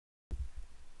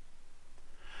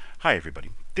Hi everybody,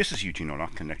 this is Eugene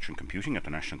O'Loughlin, lecturer in computing at the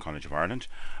National College of Ireland,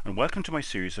 and welcome to my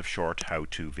series of short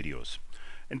how-to videos.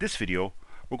 In this video,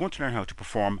 we're going to learn how to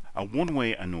perform a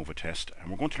one-way ANOVA test, and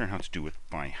we're going to learn how to do it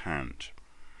by hand.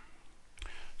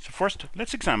 So first,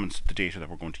 let's examine the data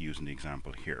that we're going to use in the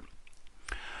example here.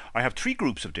 I have three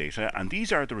groups of data, and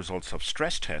these are the results of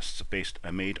stress tests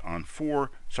made on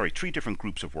three different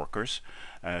groups of workers.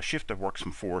 A shift that works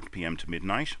from 4 p.m. to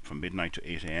midnight, from midnight to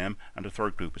 8 a.m., and the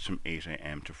third group is from 8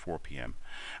 a.m. to 4 p.m.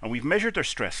 And we've measured their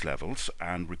stress levels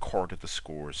and recorded the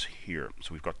scores here.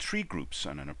 So we've got three groups,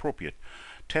 and an appropriate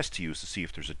test to use to see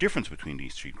if there's a difference between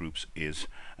these three groups is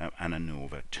an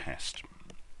ANOVA test.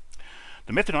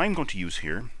 The method I'm going to use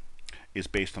here is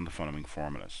based on the following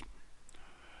formulas.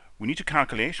 We need to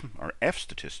calculate our F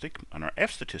statistic, and our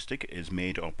F statistic is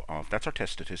made up of, that's our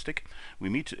test statistic,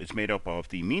 it's made up of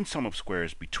the mean sum of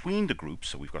squares between the groups,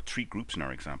 so we've got three groups in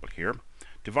our example here,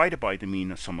 divided by the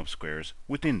mean sum of squares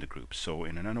within the groups. So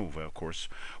in an ANOVA, of course,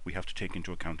 we have to take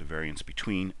into account the variance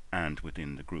between and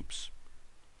within the groups.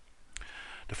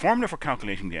 The formula for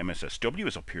calculating the MSSW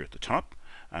is up here at the top,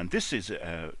 and this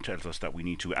tells us that we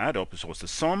need to add up, so it's the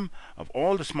sum of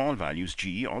all the small values,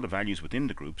 G, all the values within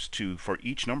the groups, for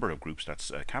each number of groups,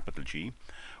 that's capital G.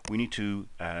 We need to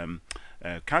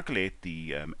calculate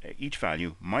each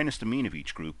value minus the mean of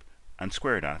each group and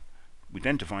square that. We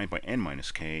then divide by n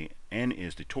minus k. N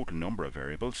is the total number of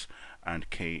variables, and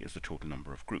k is the total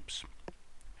number of groups.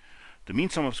 The mean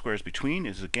sum of squares between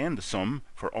is again the sum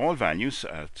for all values,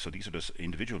 so these are the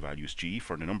individual values G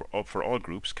for all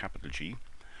groups, capital G.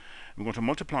 We're going to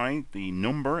multiply the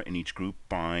number in each group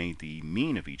by the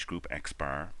mean of each group, x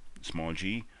bar, small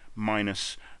g,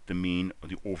 minus the mean, or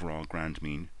the overall grand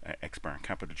mean, x bar,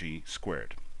 capital G,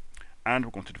 squared. And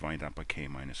we're going to divide that by k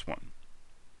minus 1.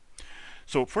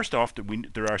 So first off,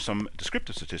 there are some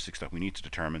descriptive statistics that we need to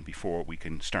determine before we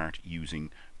can start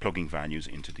plugging values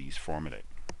into these formulae.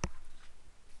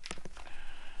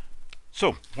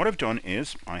 So what I've done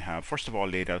is I have first of all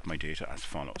laid out my data as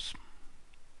follows.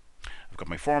 I've got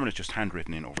my formulas just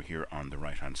handwritten in over here on the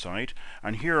right hand side,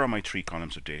 and here are my three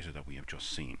columns of data that we have just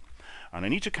seen. And I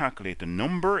need to calculate the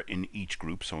number in each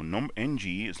group, so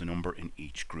NG is the number in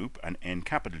each group, and N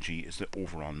capital G is the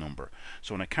overall number.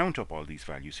 So when I count up all these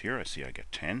values here, I see I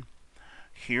get 10.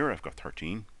 Here I've got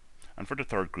 13, and for the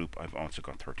third group I've also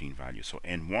got 13 values. So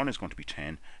N1 is going to be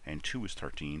 10, N2 is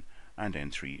 13, and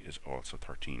N3 is also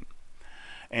 13.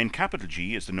 N capital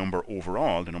G is the number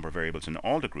overall, the number of variables in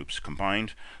all the groups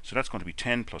combined, so that's going to be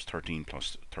 10 plus 13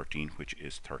 plus 13, which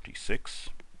is 36.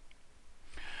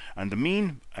 And the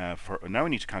mean, now we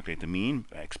need to calculate the mean,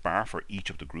 x bar, for each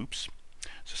of the groups,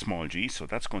 so small g, so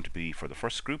that's going to be for the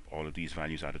first group, all of these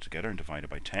values added together and divided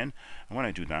by 10, and when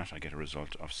I do that I get a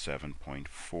result of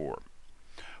 7.4.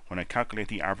 When I calculate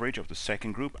the average of the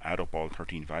second group, add up all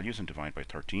 13 values and divide by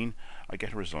 13, I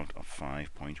get a result of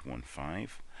 5.15.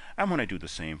 And when I do the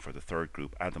same for the third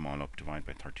group, add them all up, divide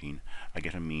by 13, I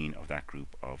get a mean of that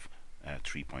group of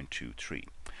 3.23.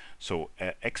 So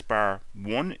x bar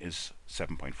 1 is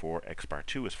 7.4, x bar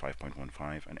 2 is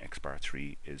 5.15, and x bar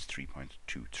 3 is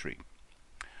 3.23.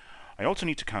 I also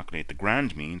need to calculate the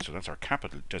grand mean, so that's our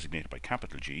capital, designated by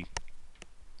capital G.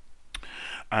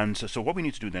 And so what we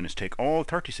need to do then is take all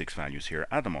 36 values here,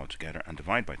 add them all together, and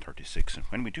divide by 36. And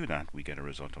when we do that, we get a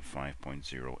result of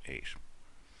 5.08.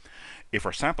 If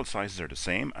our sample sizes are the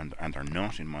same, and are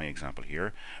not in my example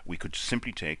here, we could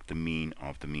simply take the mean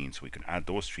of the mean. So we could add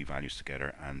those three values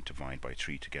together and divide by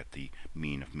 3 to get the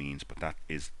mean of means, but that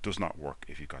does not work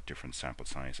if you've got different sample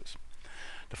sizes.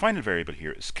 The final variable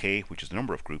here is k, which is the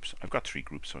number of groups. I've got three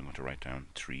groups, so I'm going to write down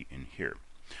 3 in here.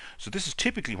 So this is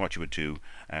typically what you would do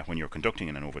when you're conducting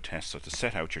an ANOVA test, so to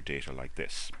set out your data like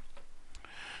this.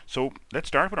 So let's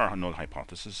start with our null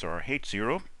hypothesis. So our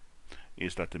H0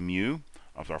 is that the mu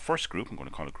of our first group, I'm going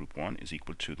to call it group 1, is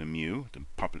equal to the mu,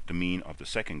 the mean of the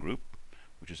second group,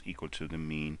 which is equal to the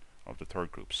mean of the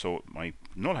third group. So my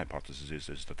null hypothesis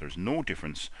is that there's no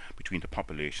difference between the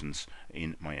populations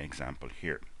in my example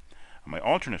here. And my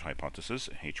alternate hypothesis,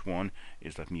 H1,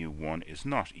 is that mu1 is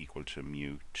not equal to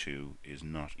mu2 is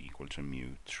not equal to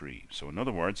mu3. So in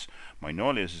other words, my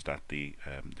null is that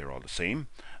they're all the same,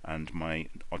 and my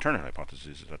alternate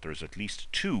hypothesis is that there's at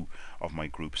least 2 of my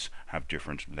groups have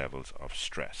different levels of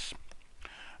stress.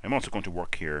 I'm also going to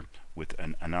work here with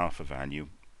an alpha value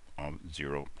of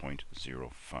 0.05.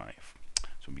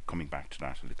 So we'll be coming back to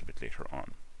that a little bit later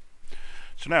on.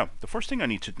 So now, the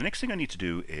next thing I need to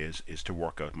do is to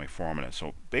work out my formula.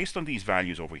 So based on these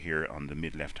values over here on the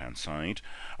mid left-hand side,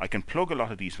 I can plug a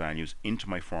lot of these values into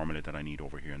my formula that I need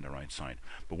over here on the right side.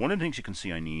 But one of the things you can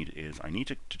see I need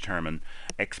to determine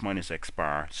x minus x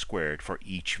bar squared for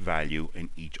each value in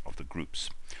each of the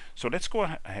groups. So let's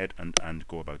go ahead and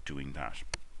go about doing that.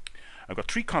 I've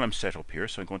got 3 columns set up here,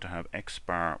 so I'm going to have x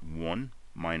bar 1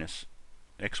 minus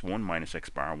x1 minus x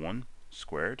bar 1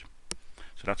 squared.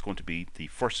 So that's going to be the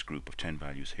first group of 10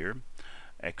 values here.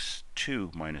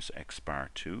 x2 minus x bar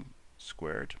 2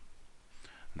 squared.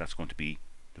 And that's going to be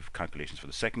the calculations for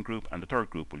the second group, and the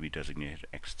third group will be designated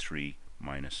x3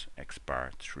 minus x bar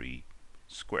 3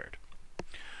 squared.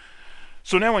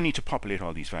 So now I need to populate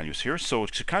all these values here. So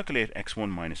to calculate x1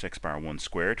 minus x bar 1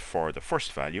 squared for the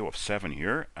first value of 7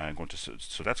 here,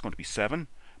 so that's going to be 7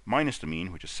 minus the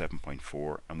mean, which is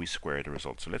 7.4, and we square the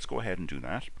result. So let's go ahead and do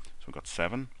that. So we've got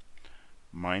 7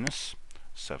 minus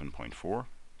 7.4,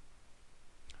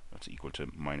 that's equal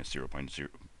to minus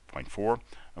 0.4,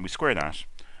 and we square that,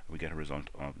 and we get a result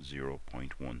of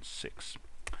 0.16.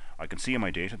 I can see in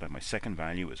my data that my second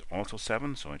value is also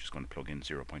 7, so I'm just going to plug in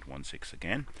 0.16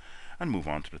 again, and move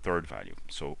on to the third value.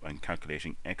 So I'm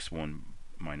calculating x1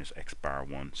 minus x bar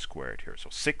 1 squared here. So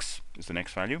 6 is the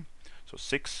next value. So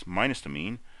 6 minus the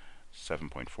mean,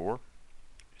 7.4,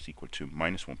 is equal to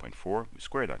minus 1.4. We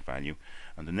square that value,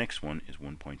 and the next one is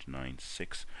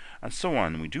 1.96, and so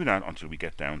on. And we do that until we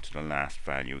get down to the last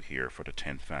value here for the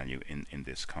 10th value in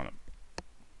this column.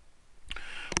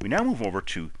 We now move over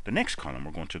to the next column.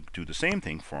 We're going to do the same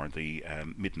thing for the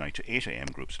midnight to 8 a.m.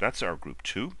 group. So that's our group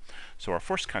 2. So our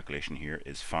first calculation here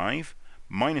is 5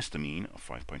 minus the mean of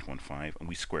 5.15, and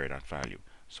we square that value.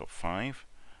 So 5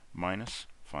 minus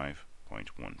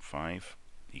 5.15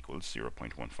 equals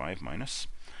 0.15 minus,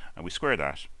 and we square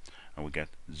that, and we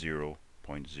get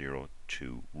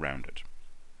 0.02 rounded.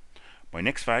 My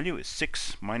next value is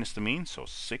 6 minus the mean, so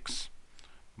 6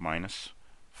 minus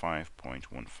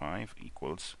 5.15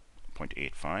 equals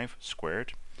 0.85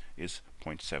 squared is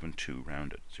 0.72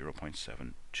 rounded,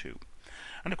 0.72.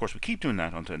 And of course we keep doing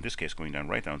that until, in this case, going down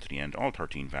right down to the end, all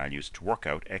 13 values, to work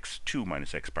out x2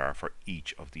 minus x bar for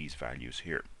each of these values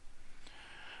here.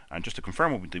 And just to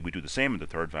confirm, we do the same in the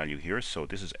third value here. So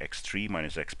this is x3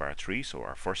 minus x bar 3. So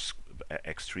our first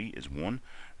x3 is 1.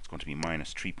 It's going to be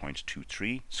minus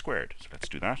 3.23 squared. So let's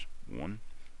do that. 1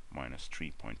 minus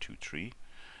 3.23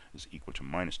 is equal to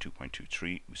minus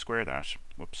 2.23. We square that.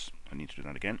 Whoops, I need to do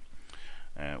that again.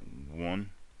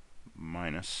 1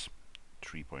 minus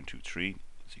 3.23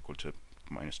 is equal to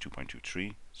minus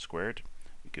 2.23 squared.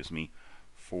 It gives me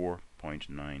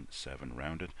 4.97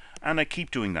 rounded, and I keep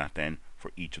doing that then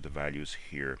for each of the values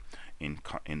here in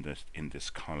this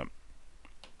column.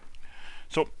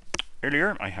 So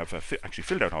earlier I have actually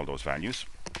filled out all those values,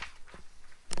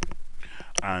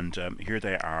 and here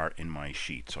they are in my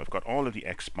sheet. So I've got all of the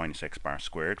x minus x bar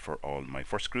squared for all my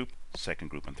first group, second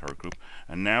group, and third group,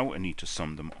 and now I need to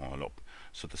sum them all up.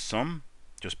 So the sum,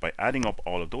 just by adding up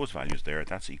all of those values there,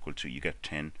 that's equal to, you get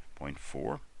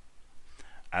 10.4.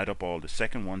 Add up all the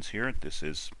second ones here, this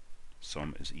is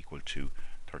sum is equal to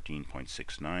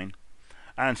 13.69,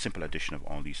 and simple addition of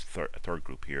all these third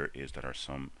group here is that our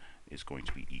sum is going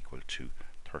to be equal to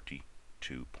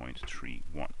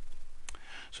 32.31.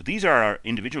 So these are our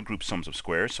individual group sums of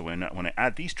squares. So when I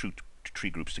add these three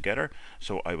groups together,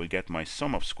 so I will get my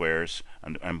sum of squares,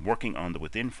 and I'm working on the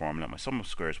within formula. My sum of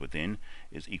squares within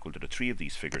is equal to the three of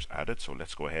these figures added. So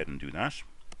let's go ahead and do that.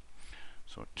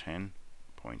 So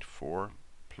 10.4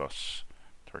 plus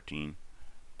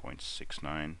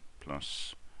 13.69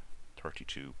 plus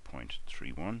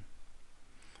 32.31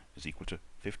 is equal to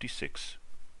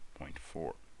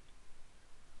 56.4.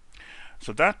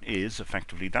 So that is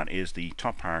effectively, that is the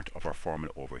top part of our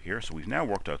formula over here. So we've now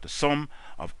worked out the sum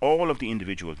of all of the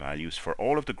individual values for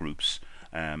all of the groups,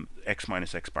 x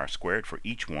minus x bar squared for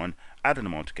each one, added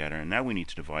them all together, and now we need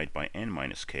to divide by n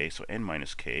minus k. So n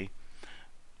minus k,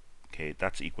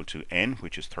 that's equal to n,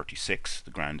 which is 36,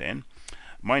 the grand N,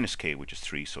 minus k, which is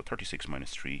 3. So 36 minus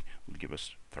 3 will give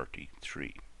us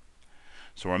 33.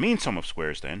 So our mean sum of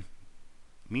squares then,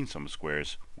 mean sum of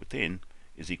squares within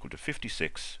is equal to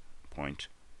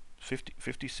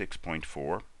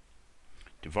 56.4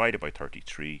 divided by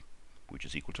 33, which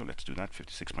is equal to, let's do that,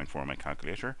 56.4 on my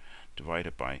calculator,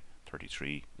 divided by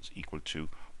 33 is equal to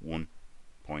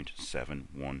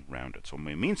 1.71 rounded. So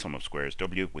my mean sum of squares,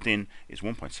 W, within is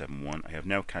 1.71. I have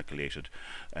now calculated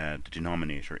the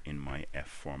denominator in my F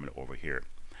formula over here.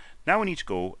 Now I need to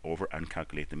go over and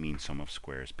calculate the mean sum of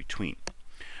squares between.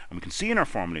 And we can see in our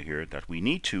formula here that we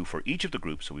need to, for each of the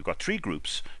groups, so we've got 3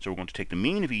 groups, so we're going to take the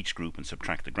mean of each group and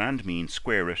subtract the grand mean,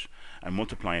 square it, and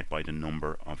multiply it by the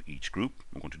number of each group.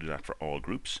 We're going to do that for all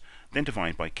groups. Then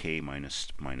divide by k minus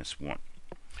 1.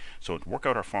 So to work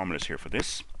out our formulas here for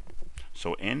this,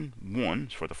 so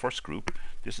n1 for the first group,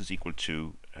 this is equal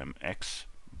to x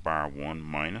bar 1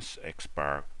 minus x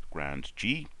bar grand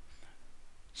g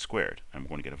squared, and we're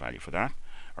going to get a value for that.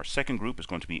 Our second group is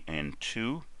going to be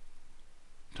n2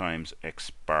 times x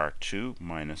bar 2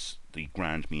 minus the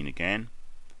grand mean again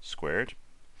squared,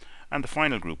 and the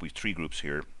final group, we've 3 groups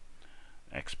here,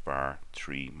 x bar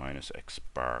 3 minus x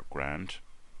bar grand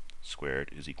squared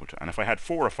is equal to, and if I had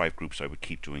 4 or 5 groups I would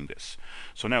keep doing this.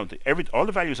 So now all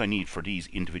the values I need for these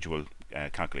individual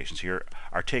calculations here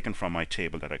are taken from my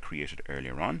table that I created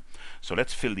earlier on. So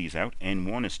let's fill these out.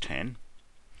 n1 is 10,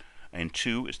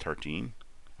 n2 is 13,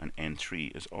 and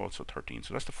n3 is also 13.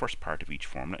 So that's the first part of each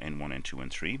formula, n1, n2,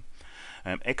 and 3.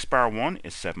 X bar 1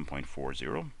 is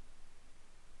 7.40,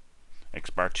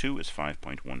 x bar 2 is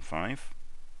 5.15,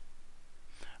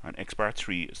 and x bar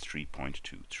 3 is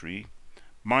 3.23,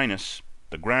 minus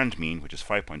the grand mean, which is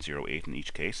 5.08 in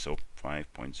each case, so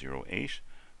 5.08,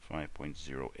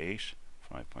 5.08,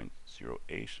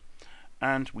 5.08,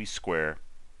 and we square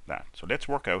that. So let's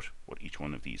work out what each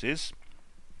one of these is.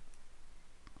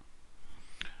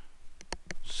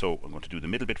 So I'm going to do the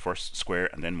middle bit first, square,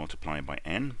 and then multiply by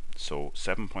n. So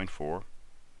 7.4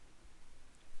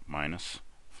 minus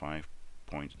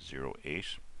 5.08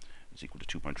 is equal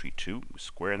to 2.32. We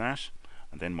square that,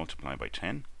 and then multiply by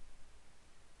 10.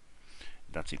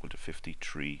 That's equal to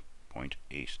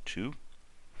 53.82.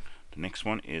 The next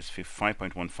one is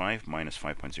 5.15 minus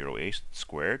 5.08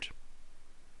 squared,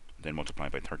 then multiply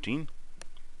by 13,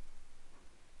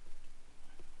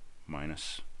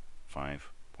 minus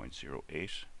 5.08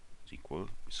 is equal,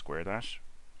 we square that,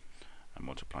 and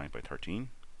multiply by 13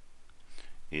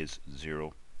 is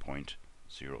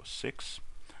 0.06.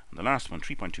 And the last one,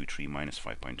 3.23 minus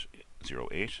 5.08,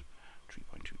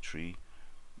 3.23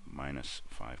 minus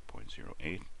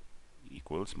 5.08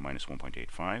 equals minus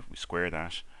 1.85. We square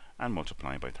that and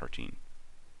multiply by 13.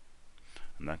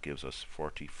 And that gives us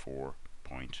 44.49.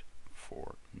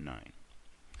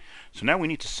 So now we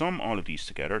need to sum all of these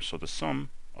together. So the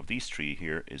sum of these 3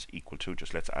 here is equal to,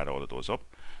 just let's add all of those up.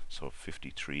 So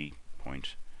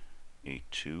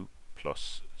 53.82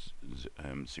 plus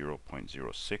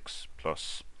 0.06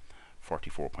 plus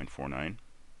 44.49.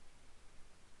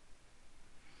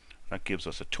 That gives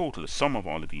us a total, the sum of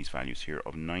all of these values here,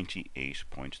 of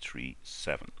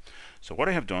 98.37. So what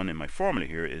I have done in my formula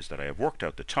here is that I have worked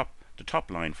out the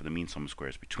top line for the mean sum of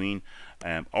squares between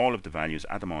all of the values,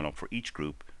 add them all up for each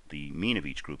group, the mean of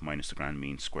each group minus the grand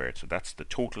mean squared. So that's the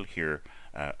total here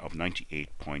of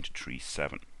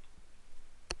 98.37.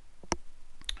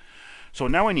 So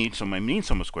now I need, so my mean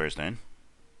sum of squares then,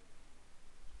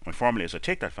 my formula is I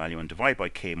take that value and divide by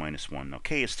k minus 1. Now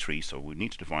k is 3, so we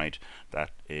need to divide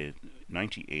that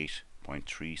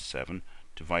 98.37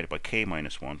 divided by k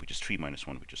minus 1, which is 3 minus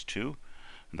 1, which is 2.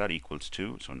 And that equals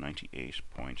 2, so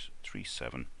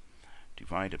 98.37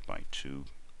 divided by 2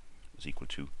 is equal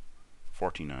to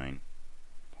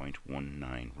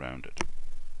 49.19 rounded.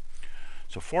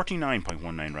 So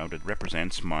 49.19 rounded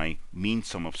represents my mean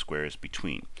sum of squares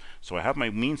between. So I have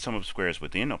my mean sum of squares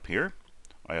within up here.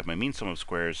 I have my mean sum of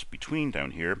squares between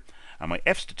down here, and my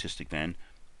F statistic then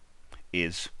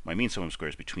is my mean sum of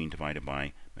squares between divided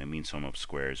by my mean sum of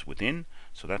squares within.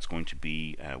 So that's going to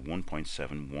be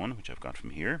 1.71, which I've got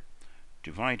from here,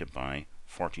 divided by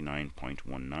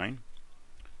 49.19.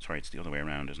 Sorry, it's the other way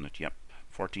around, isn't it? Yep.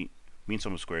 Mean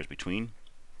sum of squares between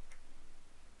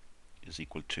is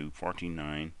equal to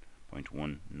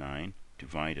 49.19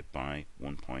 divided by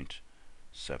 1.71.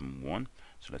 So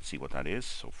let's see what that is.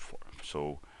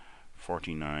 So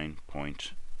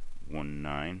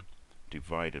 49.19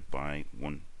 divided by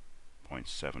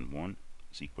 1.71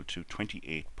 is equal to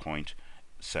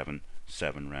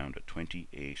 28.77 rounded.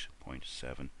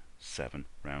 28.77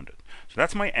 rounded. So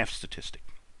that's my F statistic.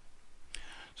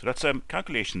 So that's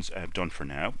calculations I've done for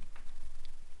now.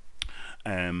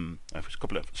 I have a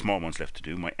couple of small ones left to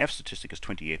do. My F statistic is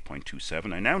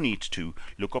 28.27. I now need to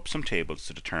look up some tables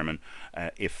to determine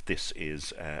if this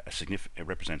is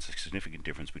represents a significant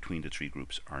difference between the 3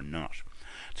 groups or not.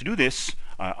 To do this,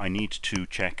 I need to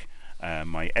check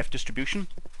my F distribution.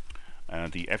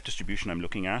 The F distribution I'm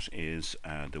looking at is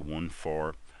the one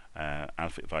for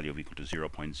alpha value of equal to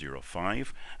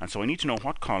 0.05, and so I need to know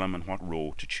what column and what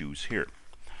row to choose here.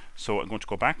 So I'm going to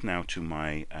go back now to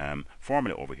my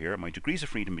formula over here. My degrees of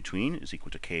freedom between is equal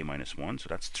to k minus 1, so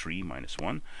that's 3 minus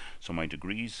 1. So my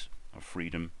degrees of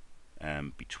freedom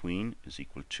between is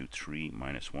equal to 3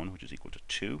 minus 1, which is equal to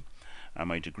 2. And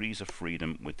my degrees of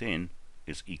freedom within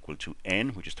is equal to n,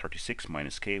 which is 36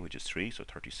 minus k, which is 3. So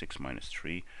 36 minus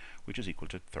 3, which is equal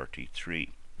to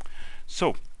 33.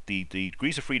 So the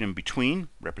degrees of freedom between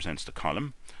represents the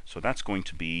column. So that's going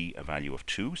to be a value of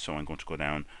 2. So I'm going to go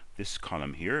down this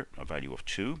column here, a value of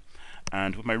 2.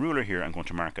 And with my ruler here, I'm going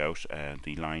to mark out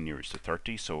the line nearest to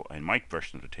 30. So in my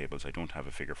version of the tables, I don't have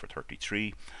a figure for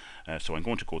 33. So I'm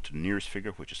going to go to the nearest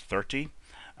figure, which is 30.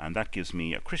 And that gives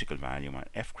me a critical value, my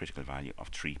F critical value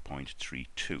of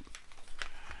 3.32.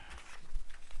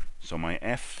 So my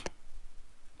F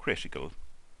critical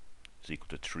is equal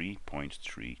to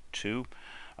 3.32.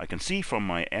 I can see from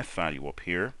my F value up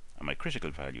here and my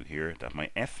critical value here that my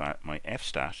F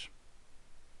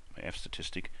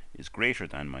statistic is greater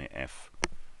than my F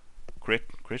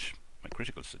my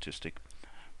critical statistic.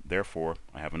 Therefore,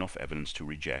 I have enough evidence to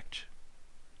reject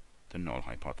the null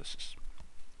hypothesis.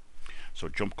 So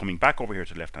coming back over here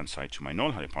to the left hand side to my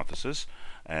null hypothesis,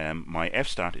 my F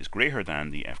stat is greater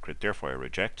than the F crit, therefore I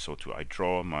reject. So I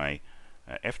draw my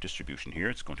F distribution here.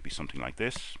 It's going to be something like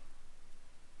this,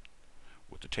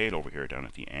 with the tail over here down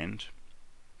at the end.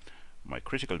 My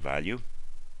critical value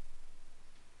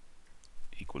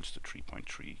equals to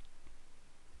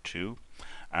 3.32,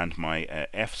 and my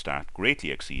F stat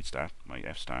greatly exceeds that. My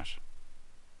F stat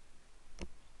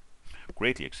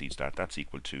greatly exceeds that. That's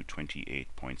equal to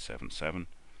 28.77.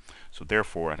 So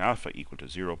therefore, at alpha equal to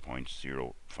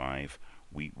 0.05,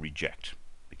 we reject,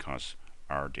 because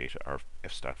our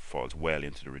F stat falls well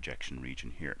into the rejection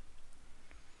region here.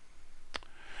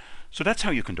 So that's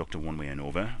how you conduct a one-way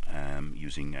ANOVA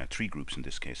using 3 groups in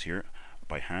this case here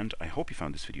by hand. I hope you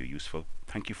found this video useful.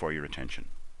 Thank you for your attention.